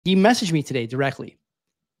He messaged me today directly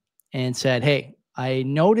and said, hey, I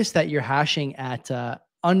noticed that you're hashing at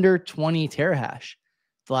under 20 terahash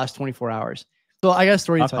the last 24 hours. So I got a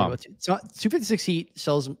story to tell you about. So 256 Heat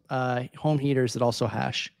sells home heaters that also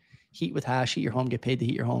hash. Heat with hash, heat your home, get paid to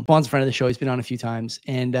heat your home. Juan's a friend of the show. He's been on a few times.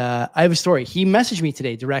 And I have a story. He messaged me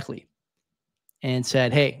today directly and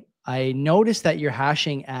said, hey, I noticed that you're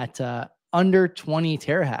hashing at under 20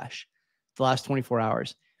 terahash the last 24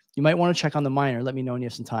 hours. You might want to check on the miner. Let me know when you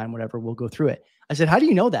have some time, whatever. We'll go through it. I said, how do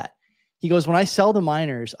you know that? He goes, when I sell the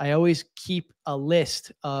miners, I always keep a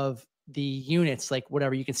list of the units, like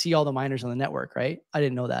whatever. You can see all the miners on the network, right? I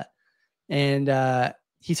didn't know that. And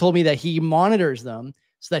he told me that he monitors them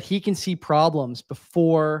so that he can see problems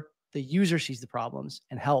before the user sees the problems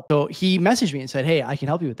and help. So he messaged me and said, hey, I can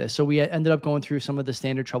help you with this. So we ended up going through some of the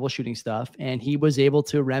standard troubleshooting stuff, and he was able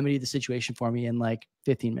to remedy the situation for me in like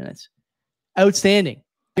 15 minutes. Outstanding.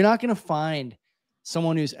 You're not going to find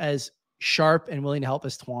someone who's as sharp and willing to help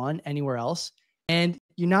as Tuan anywhere else. And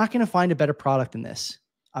you're not going to find a better product than this.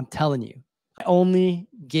 I'm telling you. I only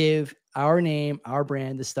give our name, our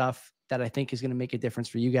brand, the stuff that I think is going to make a difference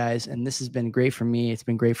for you guys. And this has been great for me. It's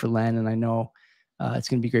been great for Len. And I know it's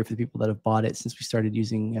going to be great for the people that have bought it since we started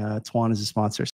using Tuan as a sponsor.